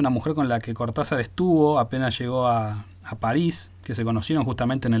 que es una mujer con la que Cortázar estuvo apenas llegó a París, que se conocieron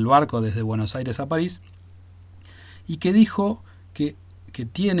justamente en el barco desde Buenos Aires a París, y que dijo que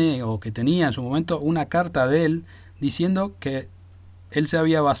tiene o que tenía en su momento una carta de él diciendo que él se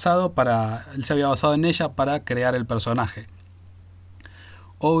había basado en ella para crear el personaje.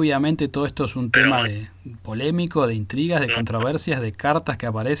 Obviamente todo esto es un tema polémico, de intrigas, de controversias, de cartas que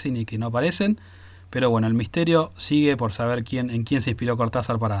aparecen y que no aparecen, pero bueno, el misterio sigue por saber en quién se inspiró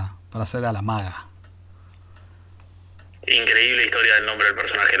Cortázar para hacer a la Maga. Increíble historia del nombre del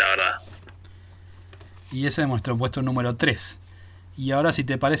personaje, la verdad. Y ese es nuestro puesto número 3. Y ahora, si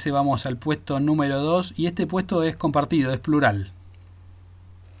te parece, vamos al puesto número 2, y este puesto es compartido, es plural.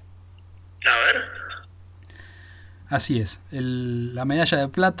 A ver. Así es, la medalla de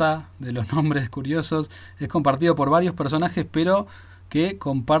plata de los nombres curiosos es compartido por varios personajes, pero que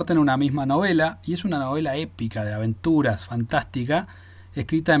comparten una misma novela, y es una novela épica de aventuras, fantástica,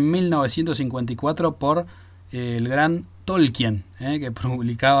 escrita en 1954 por el gran Tolkien, que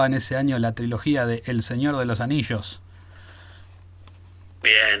publicaba en ese año la trilogía de El Señor de los Anillos.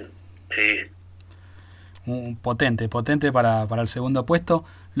 Bien, sí. Potente para el segundo puesto.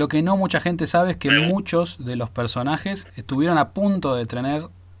 Lo que no mucha gente sabe es que muchos de los personajes estuvieron a punto de tener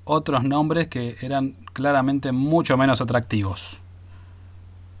otros nombres que eran claramente mucho menos atractivos.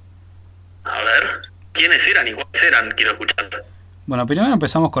 A ver, ¿quiénes eran y cuáles eran? Quiero escuchar. Bueno, primero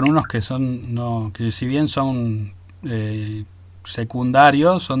empezamos con unos que que si bien son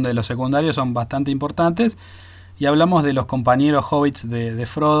secundarios, son bastante importantes, y hablamos de los compañeros hobbits de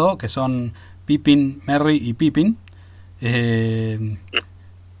Frodo, que son Pippin, Merry y Pippin.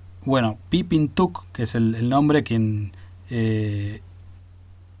 Bueno, Pippin Took, que es el nombre que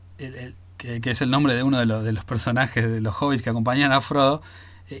es el nombre de uno de los personajes de los hobbits que acompañan a Frodo,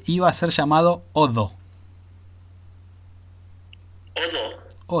 iba a ser llamado Odo. ¿Odo?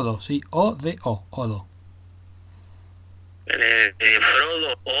 Odo, sí, O-D-O, Odo.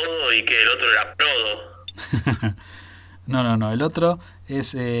 Frodo, Odo y que el otro era Prodo. No, el otro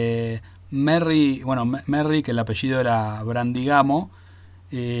es Merry, Merry, que el apellido era Brandigamo,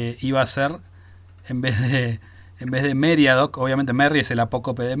 iba a ser, en vez de Meriadoc, obviamente Merry es el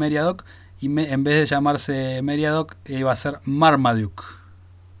apócope de Meriadoc, y en vez de llamarse Meriadoc, iba a ser Marmaduke.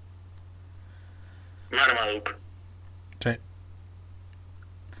 Marmaduke. Sí.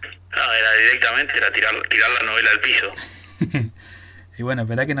 Era tirar la novela al piso. Y bueno,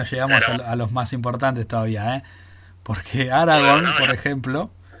 esperá que nos llegamos a los más importantes todavía, porque Aragorn, por ejemplo,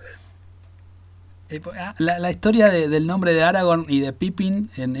 la historia del nombre de Aragorn y de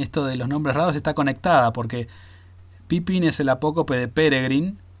Pippin en esto de los nombres raros está conectada, porque Pippin es el apócope de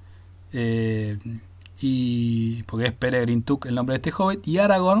Peregrin, y porque es Peregrin Took el nombre de este hobbit, y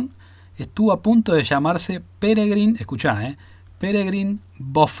Aragorn estuvo a punto de llamarse Peregrin, escuchá, Peregrin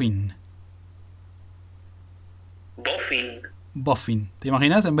Boffin. Boffin. ¿Te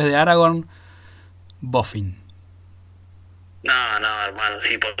imaginas? En vez de Aragorn, Boffin. No, hermano, si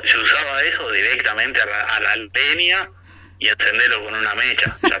se usaba eso directamente a la leña y encenderlo con una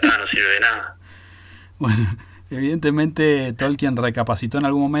mecha, ya está, no sirve de nada. Bueno, evidentemente Tolkien recapacitó en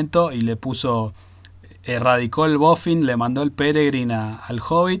algún momento y le puso, erradicó el Boffin, le mandó el Peregrin al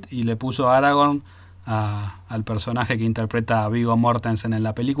Hobbit y le puso Aragorn al personaje que interpreta a Viggo Mortensen en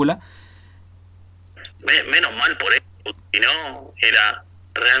la película. Menos mal por eso, si no, era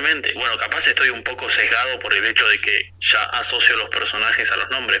realmente, bueno, capaz estoy un poco sesgado por el hecho de que ya asocio los personajes a los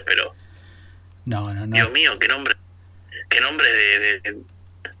nombres, pero no. Dios mío, qué nombre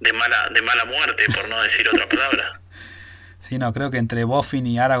de mala muerte, por no decir otra palabra. Sí, no, creo que entre Boffin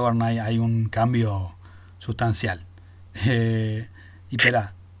y Aragorn hay un cambio sustancial. Y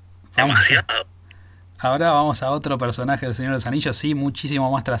espera, ahora vamos a otro personaje del Señor de los Anillos, sí,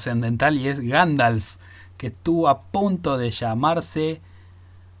 muchísimo más trascendental, y es Gandalf, que estuvo a punto de llamarse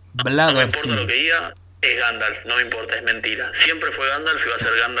Bladorthin. No me importa lo que diga, es Gandalf, no me importa, es mentira. Siempre fue Gandalf y va a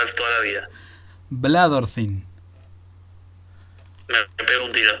ser Gandalf toda la vida. Bladorthin. Me pego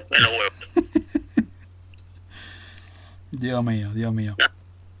un tiro en los huevos. Dios mío. No.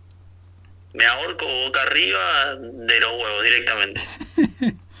 Me ahorco boca arriba de los huevos directamente.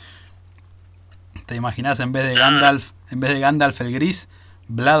 ¿Te imaginas en vez de Gandalf el gris,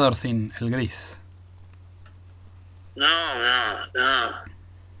 Bladorthin el gris?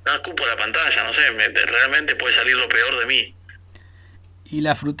 No escupo la pantalla, no sé, realmente puede salir lo peor de mí. Y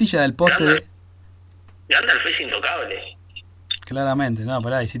la frutilla del postre... Gandalf es intocable. Claramente, no,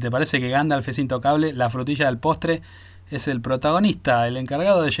 pará, y si te parece que Gandalf es intocable, la frutilla del postre es el protagonista, el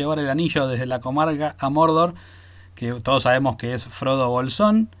encargado de llevar el anillo desde la comarca a Mordor, que todos sabemos que es Frodo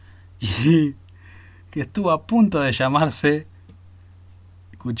Bolsón, y que estuvo a punto de llamarse,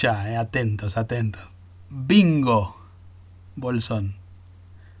 escuchá, atentos, Bingo Bolsón.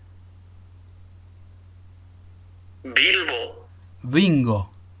 Bilbo.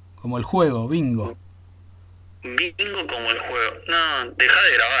 Bingo, como el juego, bingo. Bingo como el juego. No, deja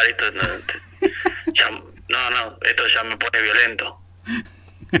de grabar esto. Esto ya me pone violento.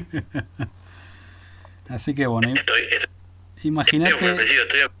 Así que bueno, imagínate. No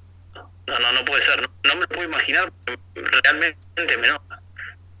puede ser. No me lo puedo imaginar. Realmente me enoja.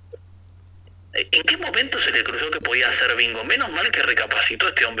 ¿En qué momento se le cruzó que podía hacer bingo? Menos mal que recapacitó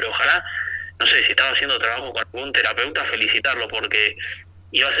este hombre. Ojalá, no sé, si estaba haciendo trabajo con algún terapeuta, felicitarlo, porque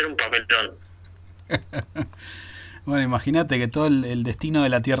iba a ser un papelón. Bueno, imagínate que todo el destino de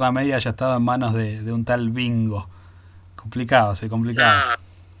la Tierra Media haya estado en manos de un tal Bingo. Complicado.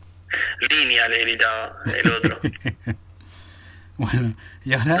 Línea le gritaba el otro. Bueno,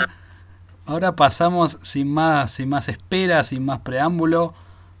 y ahora pasamos sin más espera, sin más preámbulo,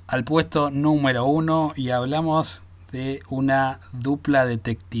 al puesto número 1, y hablamos de una dupla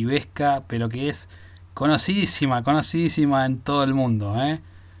detectivesca, pero que es conocidísima en todo el mundo,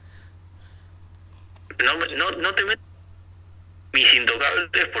 No te metas mis intocables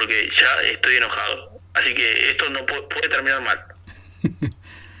porque ya estoy enojado. Así que esto no puede terminar mal.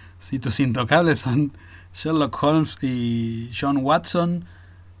 Si tus intocables son Sherlock Holmes y John Watson,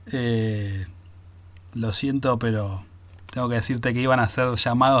 lo siento, pero tengo que decirte que iban a ser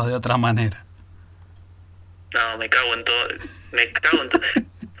llamados de otra manera. No, me cago en todo.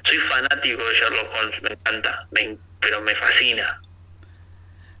 Soy fanático de Sherlock Holmes, me encanta, pero me fascina.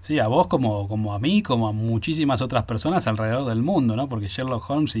 Sí, a vos como a mí, como a muchísimas otras personas alrededor del mundo, ¿no? Porque Sherlock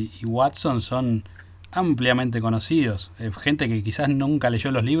Holmes y Watson son ampliamente conocidos. Gente que quizás nunca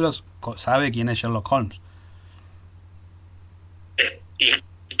leyó los libros sabe quién es Sherlock Holmes. Y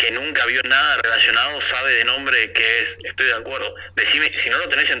que nunca vio nada relacionado sabe de nombre que es. Estoy de acuerdo. Decime, si no lo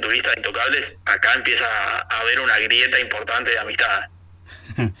tenés en tu lista de intocables, acá empieza a haber una grieta importante de amistad.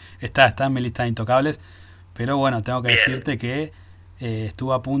 Está en mi lista de intocables, pero bueno, tengo que Bien. decirte que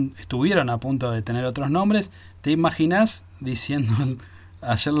estuvieron a punto de tener otros nombres. ¿Te imaginas diciendo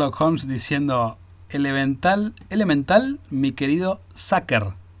a Sherlock Holmes diciendo elemental, mi querido Sacker?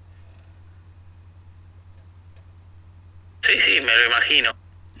 Sí, me lo imagino.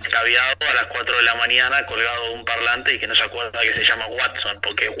 Escabiado a las 4 de la mañana, colgado de un parlante y que no se acuerda que se llama Watson,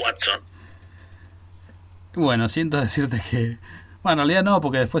 porque es Watson. Bueno, siento decirte que... Bueno, en realidad no,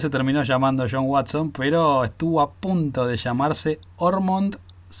 porque después se terminó llamando John Watson, pero estuvo a punto de llamarse Ormond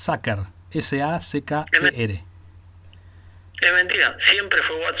Sacker. S-A-C-K-E-R. Es mentira, siempre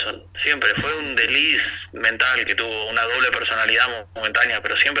fue Watson, siempre. Fue un desliz mental que tuvo, una doble personalidad momentánea,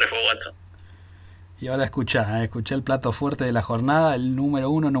 pero siempre fue Watson. Y ahora escuchá el plato fuerte de la jornada, el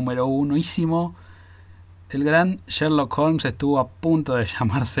número unoísimo. El gran Sherlock Holmes estuvo a punto de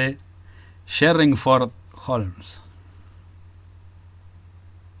llamarse Sherringford Holmes.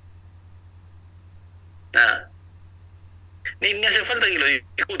 Nada. Ni hace falta que lo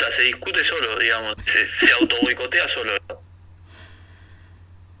discuta, se discute solo, digamos, se autoboicotea solo.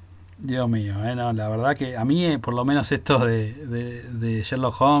 Dios mío, no, la verdad que a mí, por lo menos esto de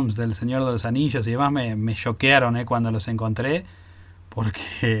Sherlock Holmes, del Señor de los Anillos y demás, me choquearon cuando los encontré,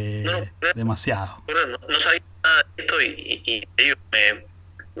 porque demasiado. No sabía nada de esto y digo,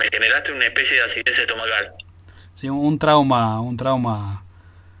 me generaste una especie de acidez estomacal. Sí, un trauma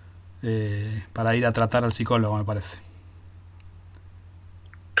para ir a tratar al psicólogo, me parece.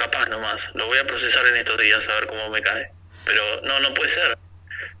 Capaz nomás, lo voy a procesar en estos días a ver cómo me cae. Pero no puede ser.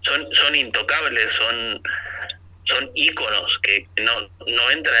 Son intocables, son íconos que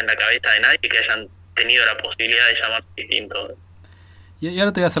no entran en la cabeza de nadie que hayan tenido la posibilidad de llamar distinto. Y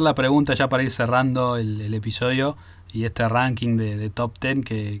ahora te voy a hacer la pregunta ya para ir cerrando el episodio y este ranking de top 10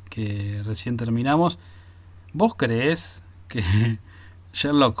 que recién terminamos. ¿Vos creés que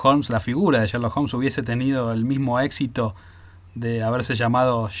Sherlock Holmes, la figura de Sherlock Holmes, hubiese tenido el mismo éxito de haberse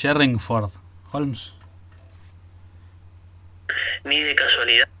llamado Sherringford Holmes? Ni de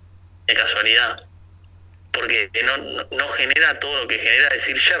casualidad, porque no genera todo lo que genera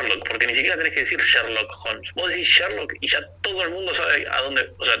decir Sherlock, porque ni siquiera tenés que decir Sherlock Holmes. Vos decís Sherlock y ya todo el mundo sabe a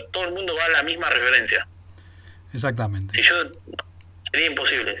dónde, o sea, todo el mundo va a la misma referencia. Exactamente. Sería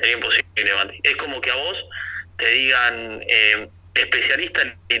imposible, Mati. Es como que a vos te digan especialista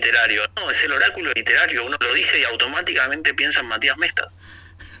literario. No, es el oráculo literario, uno lo dice y automáticamente piensa en Matías Mestas.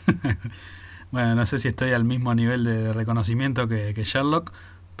 Bueno, no sé si estoy al mismo nivel de reconocimiento que Sherlock,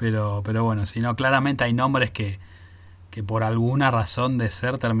 pero bueno, si no, claramente hay nombres que por alguna razón de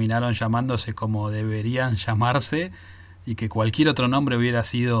ser terminaron llamándose como deberían llamarse y que cualquier otro nombre hubiera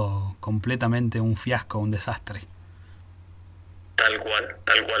sido completamente un fiasco, un desastre. Tal cual.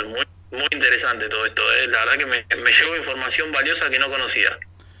 Muy interesante todo esto, La verdad que me llegó información valiosa que no conocía.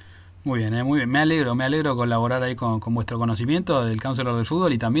 Muy bien, muy bien. Me alegro colaborar ahí con vuestro conocimiento del Counselor del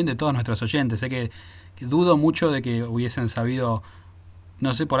Fútbol y también de todos nuestros oyentes. Sé que dudo mucho de que hubiesen sabido,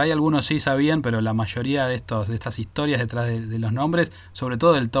 no sé, por ahí algunos sí sabían, pero la mayoría de estas historias detrás de los nombres, sobre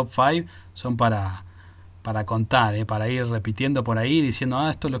todo del top 5, son para contar, para ir repitiendo por ahí, diciendo,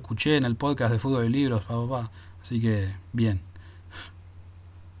 esto lo escuché en el podcast de Fútbol y Libros, Así que, bien.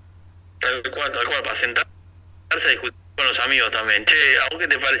 Tal cual, para sentarse a discutir con los amigos también. Che, ¿a vos qué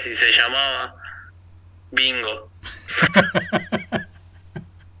te parece si se llamaba Bingo?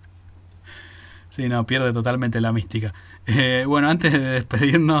 Sí, no, pierde totalmente la mística. Bueno, antes de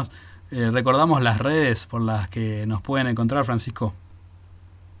despedirnos, recordamos las redes por las que nos pueden encontrar, Francisco.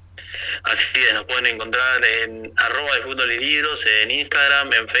 Así es, nos pueden encontrar en @de Fútbol y Libros, en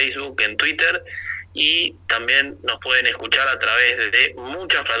Instagram, en Facebook, en Twitter, y también nos pueden escuchar a través de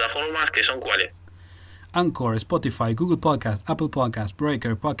muchas plataformas que son ¿cuáles? Anchor, Spotify, Google Podcast, Apple Podcast,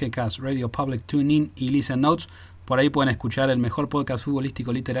 Breaker, Pocket Cast, Radio Public, TuneIn y Listen Notes. Por ahí pueden escuchar el mejor podcast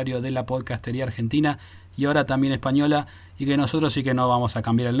futbolístico literario de la podcastería argentina y ahora también española, y que nosotros sí que no vamos a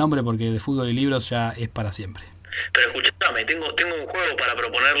cambiar el nombre porque de Fútbol y Libros ya es para siempre. Pero escuchame, tengo un juego para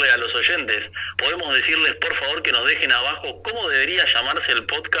proponerle a los oyentes. ¿Podemos decirles, por favor, que nos dejen abajo cómo debería llamarse el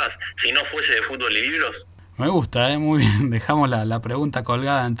podcast si no fuese de Fútbol y Libros? Me gusta, muy bien. Dejamos la pregunta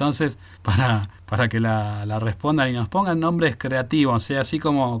colgada entonces para que la respondan y nos pongan nombres creativos. O sea, así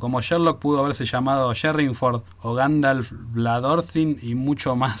como Sherlock pudo haberse llamado Sherringford o Gandalf Bladorthin y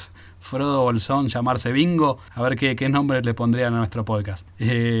mucho más. Frodo Bolsón llamarse Bingo, a ver qué nombre le pondrían a nuestro podcast.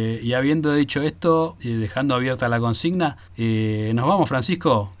 Y habiendo dicho esto, dejando abierta la consigna, nos vamos,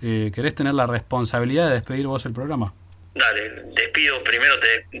 Francisco. ¿Querés tener la responsabilidad de despedir vos el programa? Dale,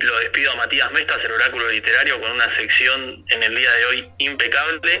 lo despido a Matías Mestas, el oráculo literario, con una sección en el día de hoy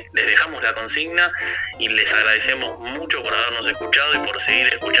impecable. Les dejamos la consigna y les agradecemos mucho por habernos escuchado y por seguir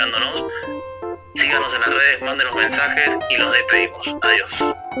escuchándonos. Síganos en las redes, mándenos mensajes y los despedimos.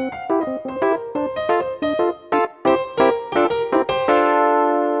 Adiós.